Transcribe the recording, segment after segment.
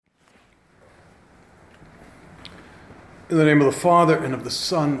In the name of the Father, and of the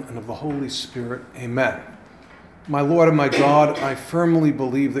Son, and of the Holy Spirit, amen. My Lord and my God, I firmly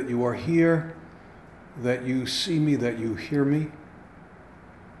believe that you are here, that you see me, that you hear me.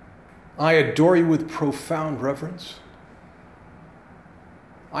 I adore you with profound reverence.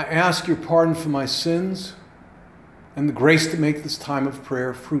 I ask your pardon for my sins and the grace to make this time of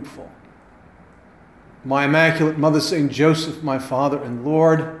prayer fruitful. My Immaculate Mother, Saint Joseph, my Father and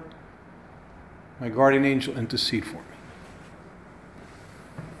Lord, my guardian angel, intercede for me.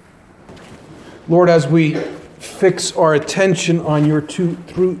 Lord, as we fix our attention on your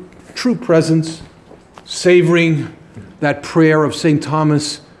true presence, savoring that prayer of St.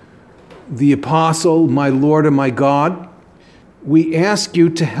 Thomas the Apostle, my Lord and my God, we ask you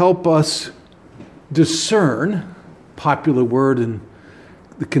to help us discern, popular word in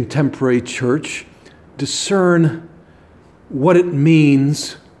the contemporary church, discern what it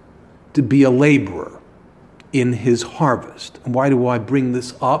means to be a laborer in his harvest. And why do I bring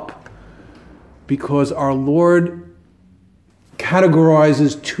this up? Because our Lord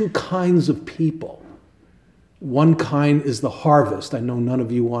categorizes two kinds of people. One kind is the harvest. I know none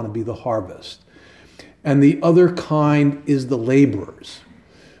of you want to be the harvest. And the other kind is the laborers.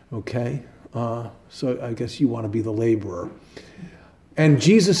 Okay? So I guess you want to be the laborer. And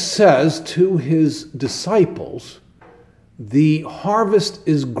Jesus says to his disciples, the harvest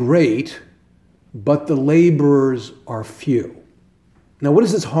is great, but the laborers are few. Now, what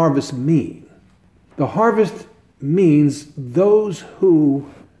does this harvest mean? The harvest means those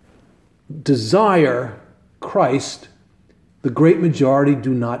who desire Christ, the great majority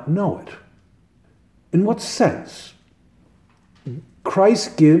do not know it. In what sense?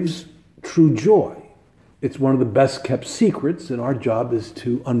 Christ gives true joy. It's one of the best kept secrets, and our job is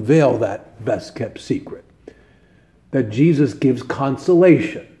to unveil that best kept secret. That Jesus gives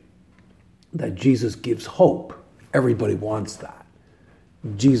consolation. That Jesus gives hope. Everybody wants that.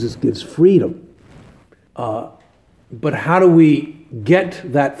 Jesus gives freedom. But how do we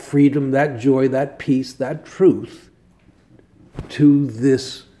get that freedom, that joy, that peace, that truth to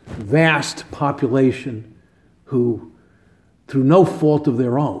this vast population who, through no fault of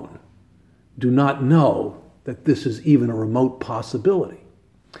their own, do not know that this is even a remote possibility?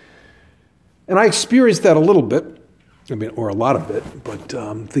 And I experienced that a little bit, or a lot of it, but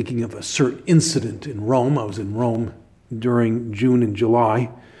thinking of a certain incident in Rome. I was in Rome during June and July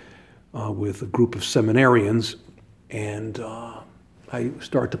with a group of seminarians, and I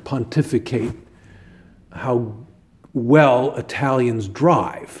start to pontificate how well Italians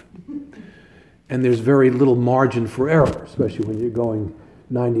drive. And there's very little margin for error, especially when you're going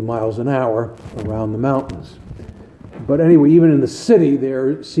 90 miles an hour around the mountains. But anyway, even in the city,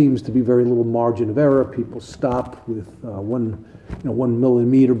 there seems to be very little margin of error. People stop with 1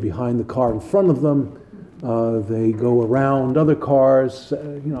 millimeter behind the car in front of them. They go around other cars,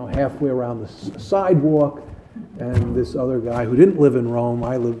 halfway around the sidewalk. And this other guy who didn't live in Rome,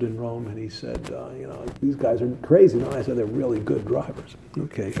 I lived in Rome, and he said, these guys are crazy. And I said, they're really good drivers.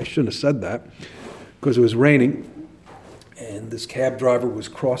 Okay, I shouldn't have said that because it was raining. And this cab driver was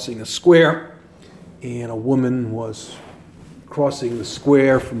crossing a square, and a woman was crossing the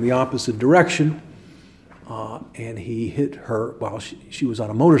square from the opposite direction. And he hit her while she was on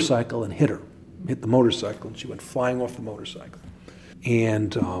a motorcycle and hit the motorcycle, and she went flying off the motorcycle.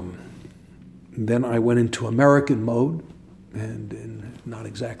 And then I went into American mode, and in not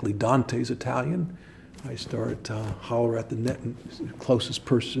exactly Dante's Italian, I started to holler at the closest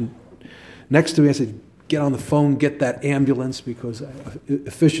person next to me. I said, get on the phone, get that ambulance, because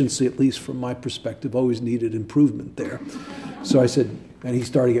efficiency, at least from my perspective, always needed improvement there. So I said, and he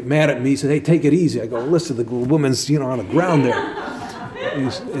started to get mad at me. He said, hey, take it easy. I go, listen, the woman's on the ground there.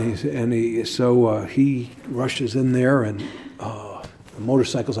 So he rushes in there, and the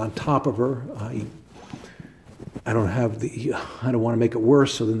motorcycle's on top of her. I don't want to make it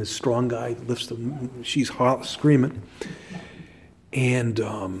worse. So then this strong guy lifts them. She's screaming, and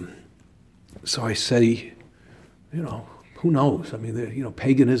so I said, who knows? I mean,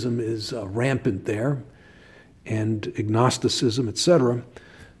 paganism is rampant there, and agnosticism, etc.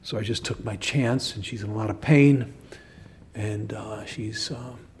 So I just took my chance, and she's in a lot of pain, and she's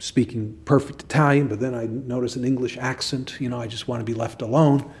speaking perfect Italian, but then I noticed an English accent. I just want to be left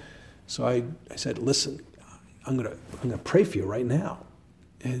alone. So I said, listen, I'm gonna pray for you right now.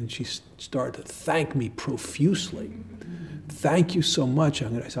 And she started to thank me profusely. Thank you so much.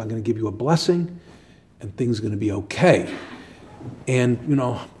 I'm gonna give you a blessing, and things are gonna be okay. And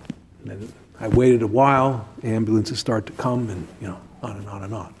I waited a while. Ambulances start to come, and on and on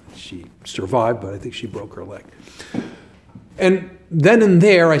and on. She survived, but I think she broke her leg. And then and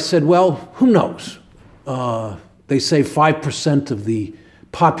there, I said, well, who knows? They say 5% of the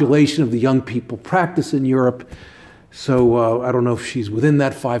population of the young people practice in Europe. So I don't know if she's within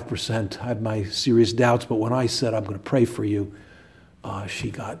that 5%. I have my serious doubts, but when I said I'm going to pray for you,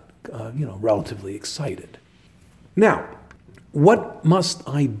 she got relatively excited. Now, what must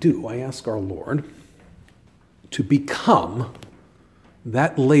I do, I ask our Lord, to become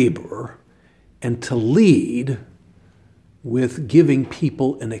that laborer and to lead with giving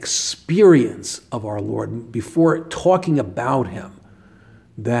people an experience of our Lord before talking about him,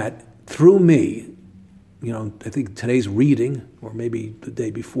 that through me, I think today's reading, or maybe the day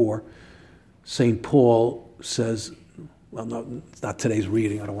before, St. Paul says, well, no, it's not today's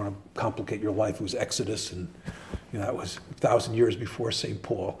reading. I don't want to complicate your life. It was Exodus, and that was 1,000 years before St.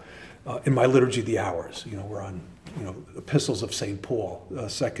 Paul. In my liturgy, the hours, we're on, epistles of St. Paul,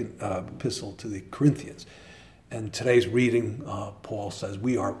 second epistle to the Corinthians. And today's reading, Paul says,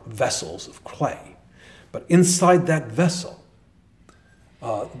 we are vessels of clay. But inside that vessel,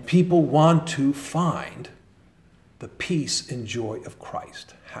 people want to find the peace and joy of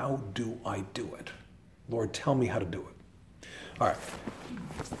Christ. How do I do it? Lord, tell me how to do it. All right.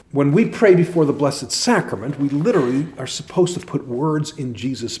 When we pray before the Blessed Sacrament, we literally are supposed to put words in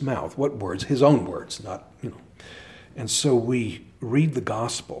Jesus' mouth. What words? His own words, not. And so we read the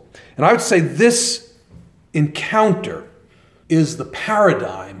gospel. And I would say this encounter is the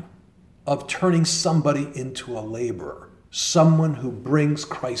paradigm of turning somebody into a laborer, someone who brings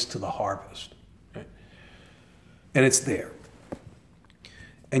Christ to the harvest. Right? And it's there.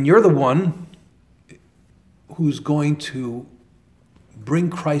 And you're the one who's going to bring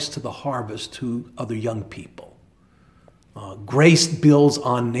Christ to the harvest to other young people. Grace builds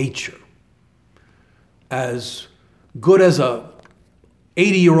on nature. As good as a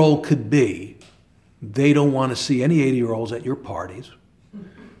 80-year-old could be, they don't want to see any 80-year-olds at your parties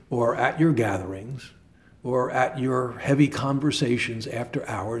or at your gatherings or at your heavy conversations after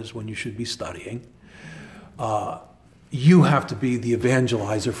hours when you should be studying. You have to be the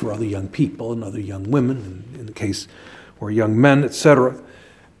evangelizer for other young people and other young women, in the case, or young men, etc.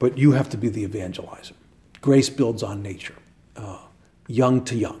 But you have to be the evangelizer. Grace builds on nature, young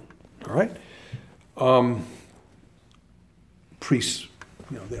to young. All right? Priests,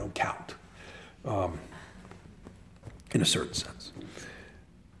 they don't count in a certain sense.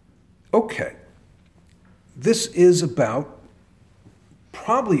 Okay. This is about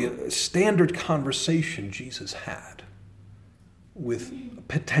probably a standard conversation Jesus had with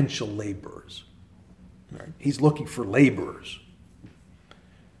potential laborers. Right? He's looking for laborers.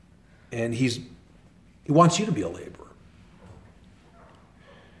 And he wants you to be a laborer.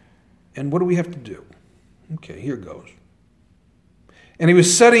 And what do we have to do? Okay, here goes. And he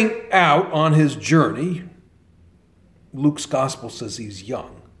was setting out on his journey. Luke's gospel says he's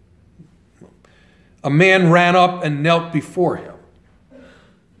young. A man ran up and knelt before him.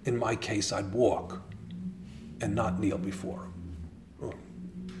 In my case, I'd walk and not kneel before him.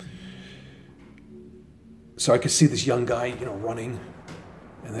 So I could see this young guy, running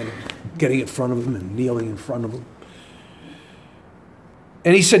and then getting in front of him and kneeling in front of him.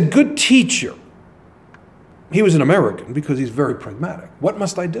 And he said, "Good teacher." He was an American because he's very pragmatic. What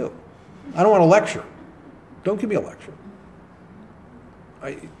must I do? I don't want a lecture. Don't give me a lecture.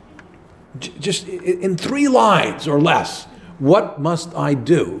 Just in 3 lines or less, what must I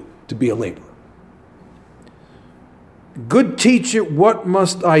do to be a laborer? Good teacher, what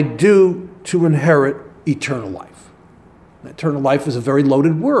must I do to inherit eternal life? Eternal life is a very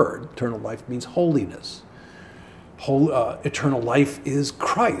loaded word. Eternal life means holiness. Eternal life is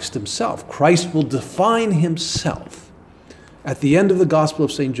Christ himself. Christ will define himself at the end of the Gospel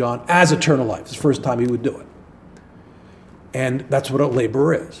of St. John as eternal life. It's the first time he would do it. And that's what a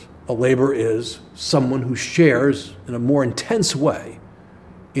laborer is. A laborer is someone who shares in a more intense way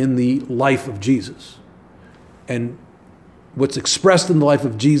in the life of Jesus. And what's expressed in the life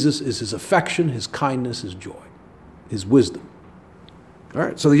of Jesus is his affection, his kindness, his joy, his wisdom. All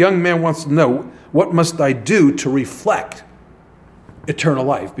right, so the young man wants to know, what must I do to reflect eternal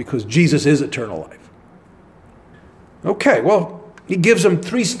life? Because Jesus is eternal life. Okay, well, he gives him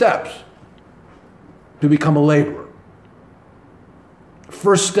 3 steps to become a laborer.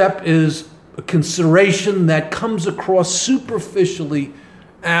 First step is a consideration that comes across superficially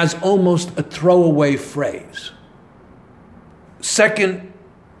as almost a throwaway phrase. Second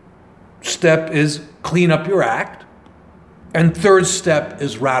step is clean up your act. And third step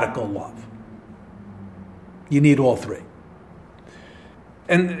is radical love. You need all 3.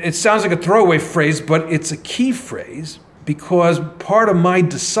 And it sounds like a throwaway phrase, but it's a key phrase because part of my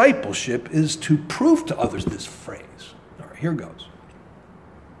discipleship is to prove to others this phrase. All right, here goes.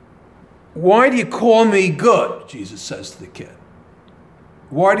 Why do you call me good? Jesus says to the kid.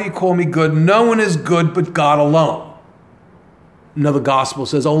 Why do you call me good? No one is good but God alone. Another gospel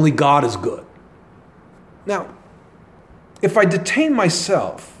says only God is good. Now, if I detain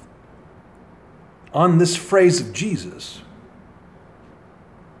myself on this phrase of Jesus,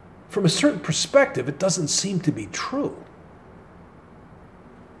 from a certain perspective, it doesn't seem to be true.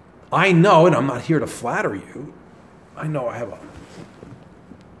 I know, and I'm not here to flatter you, I know I have a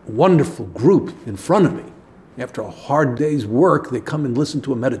wonderful group in front of me. After a hard day's work, they come and listen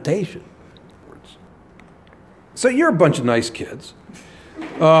to a meditation. So you're a bunch of nice kids.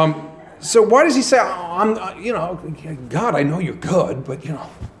 So why does he say, God, I know you're good, but,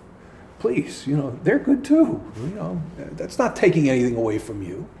 please, they're good too. That's not taking anything away from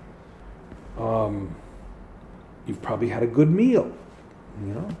you. You've probably had a good meal,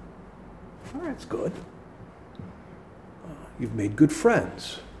 All right, it's good. You've made good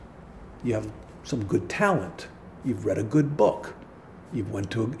friends. You have some good talent. You've read a good book.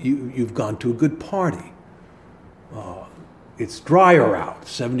 You've gone to a good party. It's drier out,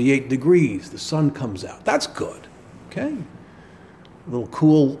 78 degrees. The sun comes out. That's good. Okay? A little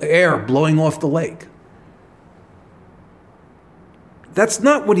cool air blowing off the lake. That's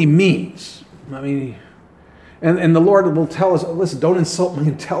not what he means. I mean, and the Lord will tell us, listen, don't insult my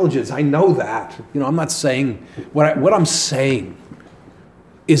intelligence. I know that. I'm not saying, what I'm saying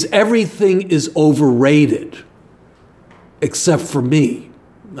is everything is overrated except for me.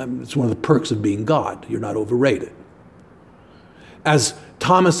 It's one of the perks of being God. You're not overrated. As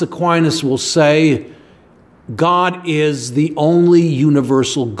Thomas Aquinas will say, God is the only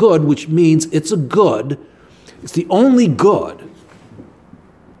universal good, which means it's the only good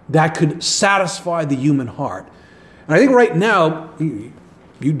that could satisfy the human heart. And I think right now, you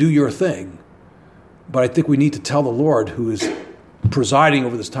do your thing, but I think we need to tell the Lord, who is presiding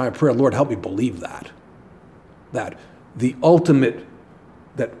over this time of prayer, Lord, help me believe that the ultimate,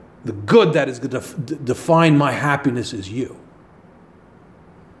 that the good that is going to define my happiness is you.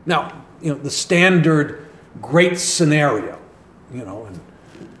 Now, the standard great scenario,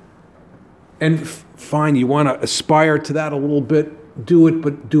 and fine, you want to aspire to that a little bit, do it,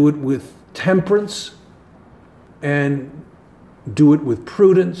 but do it with temperance and do it with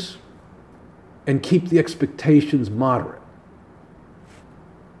prudence and keep the expectations moderate.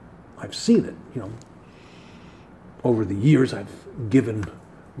 I've seen it, over the years. I've given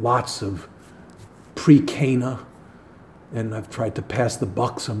lots of pre-Cana, and I've tried to pass the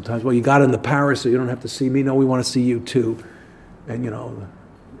buck sometimes. Well, you got in the Paris, so you don't have to see me. No, we want to see you too. And,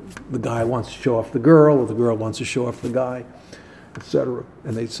 the guy wants to show off the girl, or the girl wants to show off the guy, etc.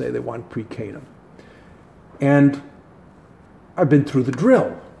 And they say they want pre-Cana. And I've been through the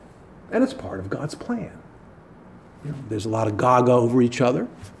drill, and it's part of God's plan. There's a lot of gaga over each other,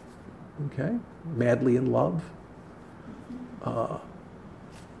 okay? Madly in love.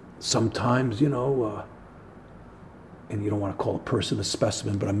 Sometimes, and you don't want to call a person a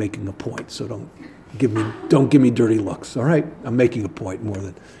specimen, but I'm making a point, so don't give me dirty looks, all right? I'm making a point more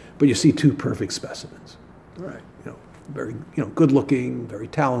than, but you see two perfect specimens, all right? Very, good looking, very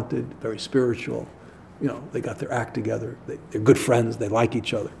talented, very spiritual. They got their act together. They're good friends. They like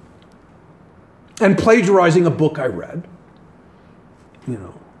each other. And plagiarizing a book I read,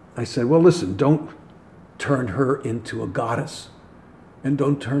 I said, well, listen, don't turn her into a goddess and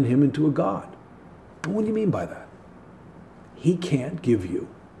don't turn him into a god. Well, what do you mean by that? He can't give you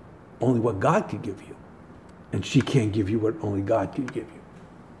only what God can give you, and she can't give you what only God can give you.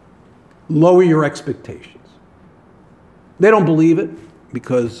 Lower your expectations. They don't believe it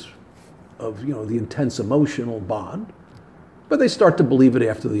because of, the intense emotional bond, but they start to believe it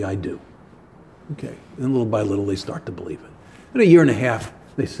after the I do. Okay, and little by little they start to believe it. In a year and a half,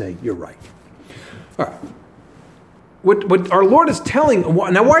 they say, you're right. All right. What our Lord is telling,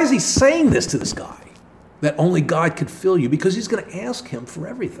 now why is he saying this to this guy? That only God could fill you? Because he's going to ask him for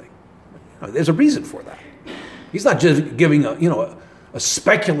everything. There's a reason for that. He's not just giving a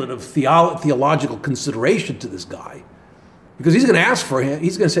speculative theological consideration to this guy. Because he's going to ask for him.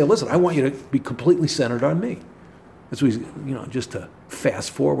 He's going to say, listen, I want you to be completely centered on me. That's what he's, just to fast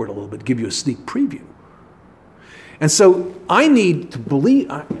forward a little bit, give you a sneak preview. And so I need to believe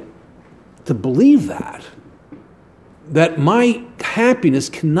that my happiness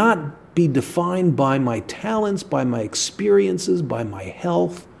cannot be defined by my talents, by my experiences, by my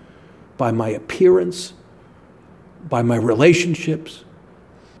health, by my appearance, by my relationships,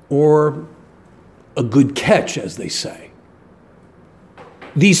 or a good catch, as they say.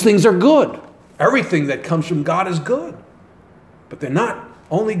 These things are good. Everything that comes from God is good. But they're not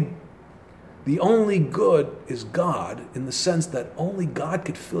the only good is God, in the sense that only God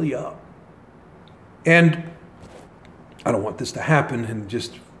could fill you up. And I don't want this to happen, and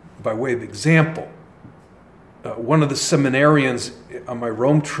just by way of example, one of the seminarians on my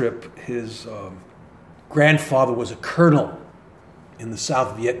Rome trip, his grandfather was a colonel in the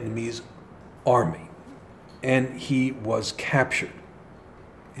South Vietnamese army, and he was captured,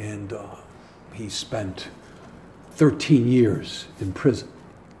 and he spent 13 years in prison,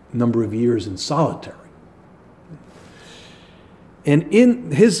 a number of years in solitary.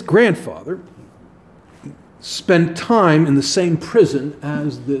 And his grandfather spent time in the same prison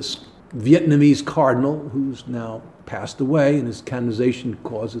as this Vietnamese cardinal who's now passed away and his canonization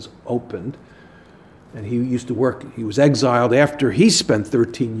cause is opened. And he used to work, he was exiled after he spent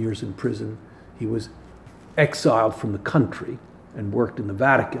 13 years in prison. He was exiled from the country and worked in the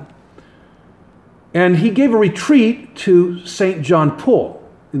Vatican. And he gave a retreat to St. John Paul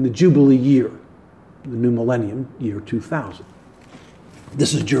in the Jubilee year, the new millennium, year 2000.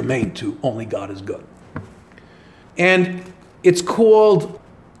 This is germane to Only God is Good. And it's called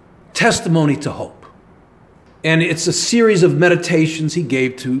Testimony to Hope. And it's a series of meditations he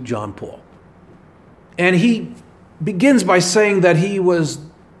gave to John Paul. And he begins by saying that he was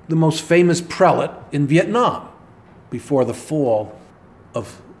the most famous prelate in Vietnam before the fall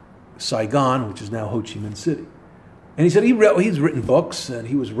of Saigon, which is now Ho Chi Minh City. And he said he's written books, and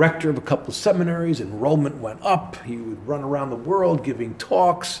he was rector of a couple of seminaries. Enrollment went up. He would run around the world giving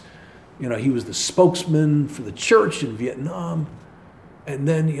talks. He was the spokesman for the church in Vietnam. And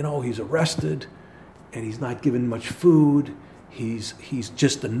then, he's arrested, and he's not given much food. He's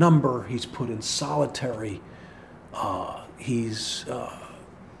just a number. He's put in solitary. He's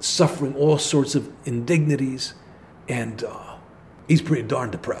suffering all sorts of indignities, and he's pretty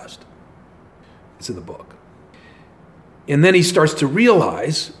darn depressed. It's in the book. And then he starts to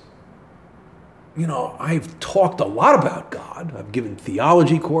realize, I've talked a lot about God. I've given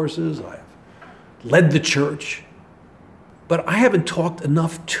theology courses. I've led the church. But I haven't talked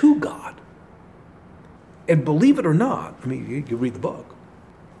enough to God. And believe it or not, you read the book,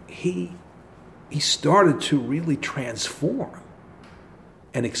 he started to really transform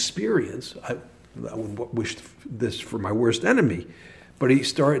and experience. I wouldn't wish this for my worst enemy, but he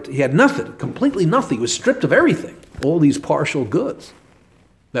had nothing, completely nothing. He was stripped of everything, all these partial goods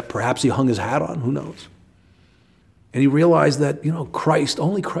that perhaps he hung his hat on, who knows. And he realized that,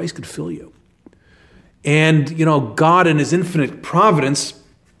 only Christ could fill you. And, God in his infinite providence,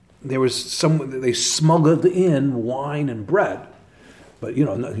 they smuggled in wine and bread, but,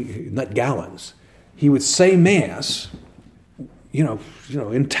 not gallons. He would say Mass,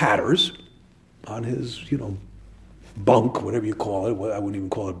 in tatters on his, bunk, whatever you call it. I wouldn't even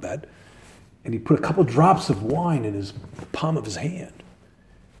call it bed. And he'd put a couple drops of wine in his palm of his hand.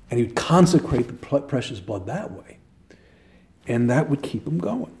 And he'd consecrate the precious blood that way. And that would keep him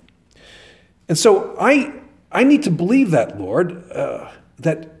going. And so I need to believe that, Lord,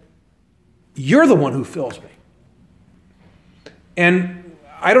 that you're the one who fills me. And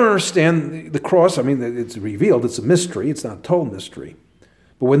I don't understand the cross. It's revealed. It's a mystery. It's not a total mystery.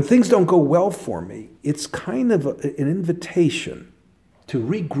 But when things don't go well for me, it's kind of an invitation to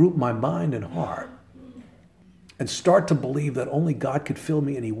regroup my mind and heart and start to believe that only God could fill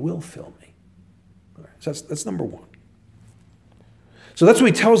me, and he will fill me. So that's number one. So that's what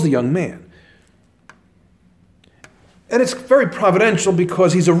he tells the young man. And it's very providential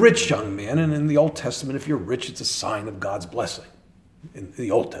because he's a rich young man, and in the Old Testament, if you're rich, it's a sign of God's blessing in the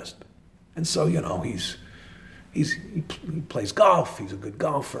Old Testament. And so, he plays golf. He's a good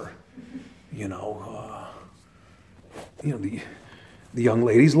golfer. The young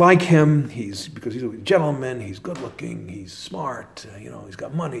ladies like him. Because he's a gentleman. He's good looking. He's smart. He's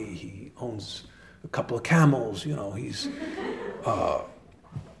got money. He owns a couple of camels. He's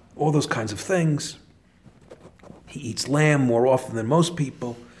all those kinds of things. He eats lamb more often than most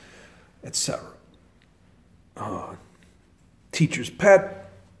people, etc. Teacher's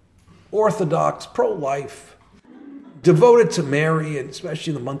pet, orthodox, pro-life, devoted to Mary, and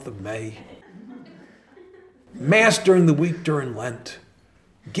especially in the month of May. Mass during the week during Lent,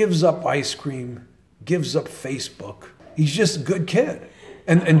 gives up ice cream, gives up Facebook. He's just a good kid.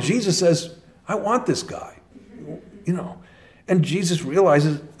 And Jesus says, I want this guy. And Jesus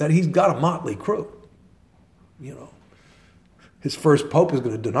realizes that he's got a motley crew. His first pope is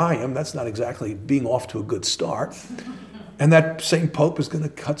going to deny him. That's not exactly being off to a good start. And that same pope is going to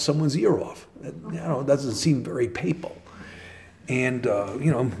cut someone's ear off. It doesn't seem very papal. And,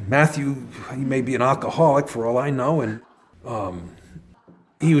 Matthew, he may be an alcoholic for all I know. And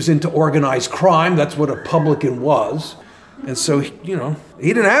he was into organized crime. That's what a publican was. And so, he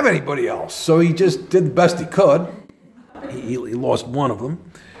didn't have anybody else. So he just did the best he could. He lost one of them.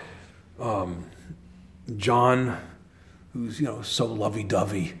 John, who's, so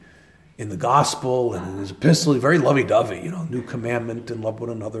lovey-dovey in the gospel and in his epistle, very lovey-dovey, new commandment, and love one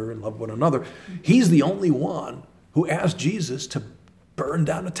another and love one another. He's the only one who asked Jesus to burn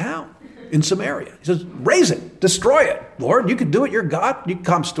down a town in Samaria. He says, raise it, destroy it. Lord, you can do it, you're God. You can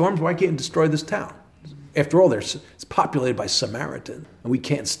calm storms, why can't you destroy this town? After all, it's populated by Samaritans, and we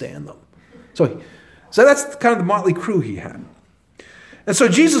can't stand them. So that's kind of the motley crew he had. And so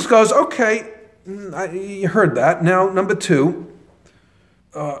Jesus goes, okay, you heard that. Now, number 2,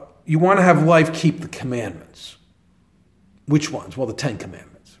 you want to have life, keep the commandments. Which ones? Well, the 10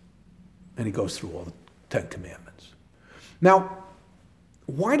 commandments. And he goes through all the 10 commandments. Now,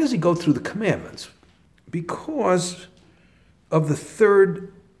 why does he go through the commandments? Because of the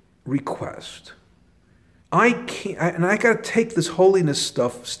third request. I got to take this holiness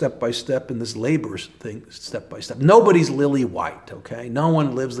stuff step by step and this labor thing step by step. Nobody's lily white, okay? No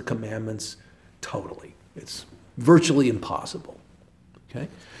one lives the commandments totally. It's virtually impossible, okay?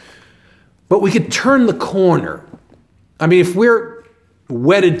 But we could turn the corner. I mean, if we're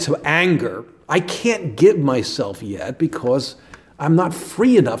wedded to anger, I can't give myself yet because I'm not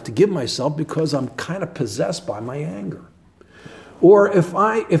free enough to give myself because I'm kind of possessed by my anger. Or if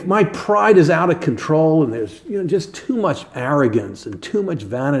my pride is out of control and there's just too much arrogance and too much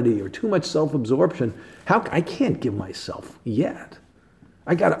vanity or too much self-absorption, I can't give myself yet.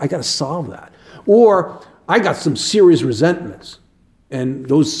 I got to solve that. Or I got some serious resentments, and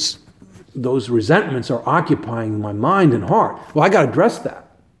those resentments are occupying my mind and heart. Well, I got to address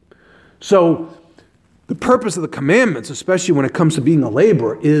that. So the purpose of the commandments, especially when it comes to being a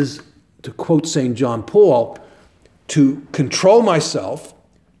laborer, is, to quote St. John Paul, to control myself,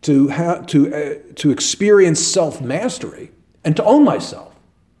 to experience self-mastery, and to own myself.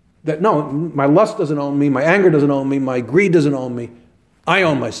 That no, my lust doesn't own me, my anger doesn't own me, my greed doesn't own me. I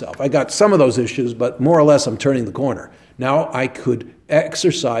own myself. I got some of those issues, but more or less I'm turning the corner. Now I could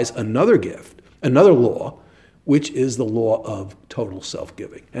exercise another gift, another law, which is the law of total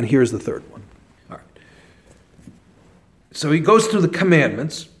self-giving. And here's the third one. All right. So he goes through the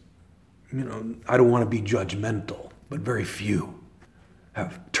commandments. I don't want to be judgmental, but very few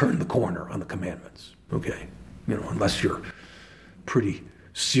have turned the corner on the commandments. Okay, unless you're a pretty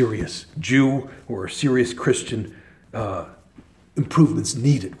serious Jew or a serious Christian, improvements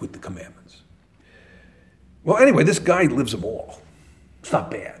needed with the commandments. Well, anyway, this guy lives them all. It's not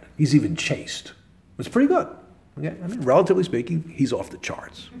bad. He's even chaste. It's pretty good. Okay? I mean, relatively speaking, he's off the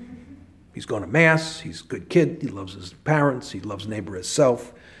charts. He's going to Mass. He's a good kid. He loves his parents. He loves neighbor as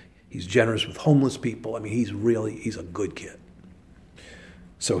self. He's generous with homeless people. I mean, he's a good kid.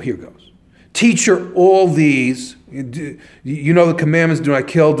 So here goes. Teacher, all these, the commandments: do not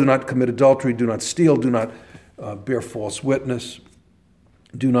kill, do not commit adultery, do not steal, do not bear false witness,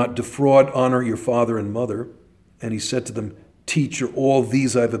 do not defraud, honor your father and mother. And he said to them, Teacher, all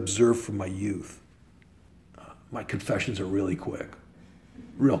these I've observed from my youth. My confessions are really quick,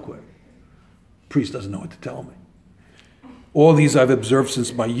 real quick. Priest doesn't know what to tell me. All these I've observed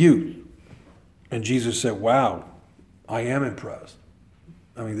since my youth. And Jesus said, wow, I am impressed.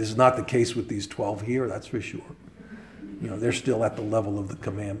 I mean, this is not the case with these 12 here, that's for sure. They're still at the level of the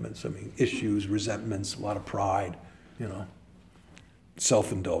commandments. I mean, issues, resentments, a lot of pride,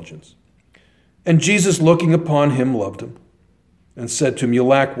 self-indulgence. And Jesus, looking upon him, loved him and said to him, you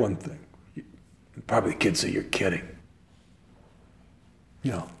lack one thing. Probably the kids say, you're kidding.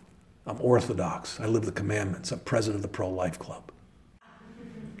 I'm Orthodox. I live the commandments. I'm president of the Pro-Life Club.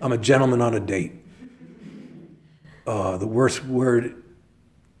 I'm a gentleman on a date. The worst word,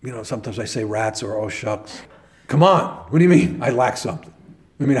 sometimes I say rats or oh shucks. Come on, what do you mean I lack something?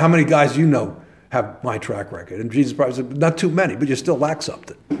 I mean, how many guys you know have my track record? And Jesus probably said, not too many, but you still lack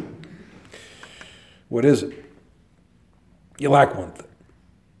something. What is it? You lack one thing.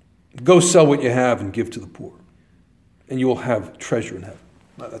 Go sell what you have and give to the poor, and you will have treasure in heaven.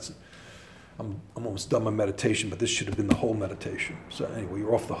 Now, I'm almost done my meditation, but this should have been the whole meditation. So anyway,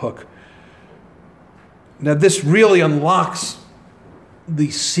 you're off the hook. Now this really unlocks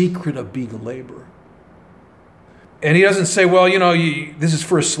the secret of being a laborer. And he doesn't say, well, this is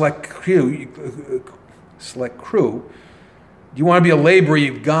for a select crew. You want to be a laborer,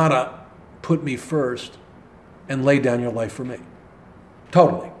 you've got to put me first and lay down your life for me.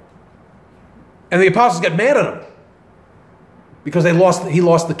 Totally. And the apostles get mad at him because he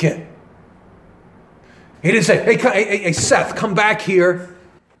lost the kid. He didn't say, hey, Seth, come back here.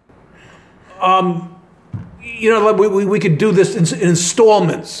 We could do this in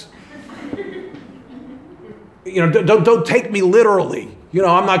installments. Don't take me literally.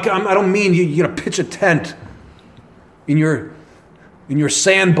 I don't mean you pitch a tent in your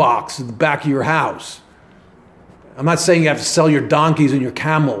sandbox at the back of your house. I'm not saying you have to sell your donkeys and your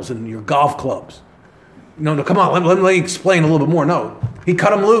camels and your golf clubs. No, come on, let me explain a little bit more. No, he cut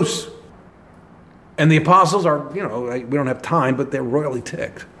them loose. And the apostles are, we don't have time, but they're royally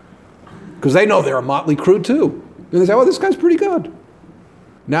ticked. Because they know they're a motley crew too. And they say, oh, this guy's pretty good.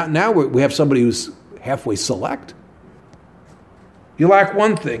 Now we have somebody who's halfway select. You lack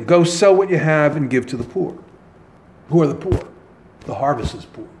one thing. Go sell what you have and give to the poor. Who are the poor? The harvest is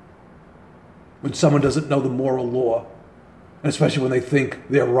poor. When someone doesn't know the moral law, and especially when they think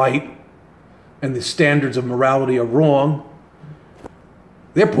they're right and the standards of morality are wrong,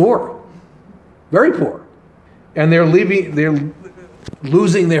 they're poor. Very poor. And they're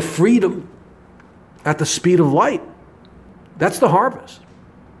losing their freedom at the speed of light. That's the harvest.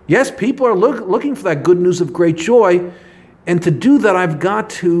 Yes, people are looking for that good news of great joy, and to do that, I've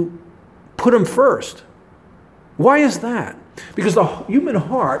got to put them first. Why is that? Because the human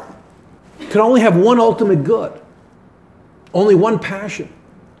heart can only have one ultimate good, only one passion.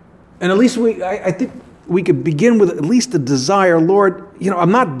 And at least I think we could begin with at least a desire, Lord,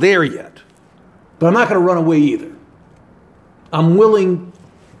 I'm not there yet, but I'm not going to run away either. I'm willing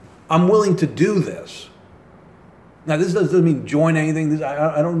to do this. Now, this doesn't mean join anything.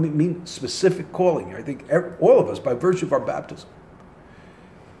 I don't mean specific calling here. I think all of us, by virtue of our baptism.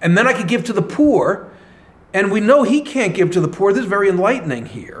 And then I could give to the poor, and we know he can't give to the poor. This is very enlightening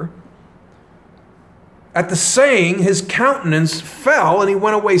here. At the saying, his countenance fell, and he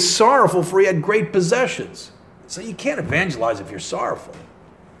went away sorrowful, for he had great possessions. So you can't evangelize if you're sorrowful.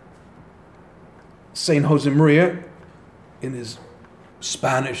 Saint Josemaria, in his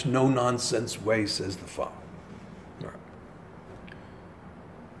Spanish, no-nonsense way, says the following.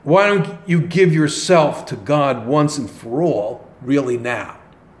 Why don't you give yourself to God once and for all, really now?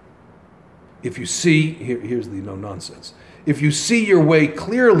 If you see, here's the no-nonsense. If you see your way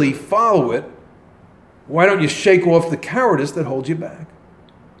clearly, follow it. Why don't you shake off the cowardice that holds you back?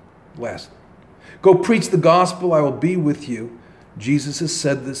 Lastly, go preach the gospel, I will be with you. Jesus has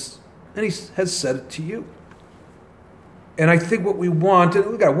said this, and he has said it to you. And I think what we want, and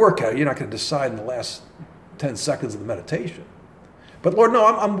we've got to work at it. You're not going to decide in the last 10 seconds of the meditation. But Lord, no,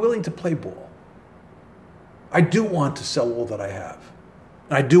 I'm willing to play ball. I do want to sell all that I have.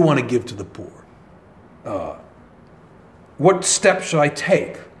 And I do want to give to the poor. What steps should I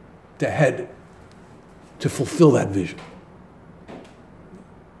take to fulfill that vision?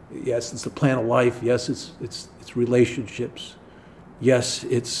 Yes, it's the plan of life. Yes, it's relationships. Yes,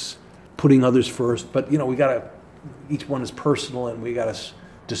 it's putting others first. But we gotta, each one is personal, and we gotta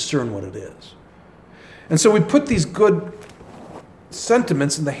discern what it is. And so we put these good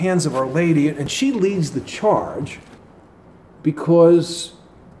sentiments in the hands of Our Lady, and she leads the charge, because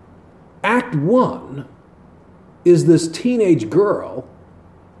Act 1 is this teenage girl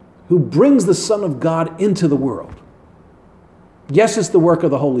who brings the Son of God into the world. Yes, it's the work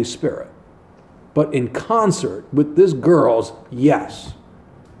of the Holy Spirit, but in concert with this girl's yes.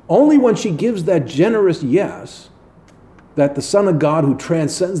 Only when she gives that generous yes that the Son of God, who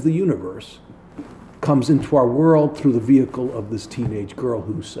transcends the universe, comes into our world through the vehicle of this teenage girl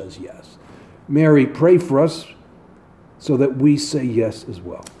who says yes. Mary, pray for us so that we say yes as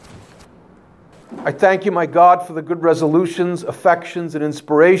well. I thank you, my God, for the good resolutions, affections, and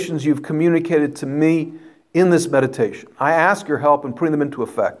inspirations you've communicated to me in this meditation. I ask your help in putting them into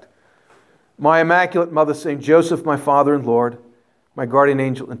effect. My Immaculate Mother, St. Joseph, my Father and Lord, my guardian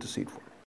angel, intercede for me.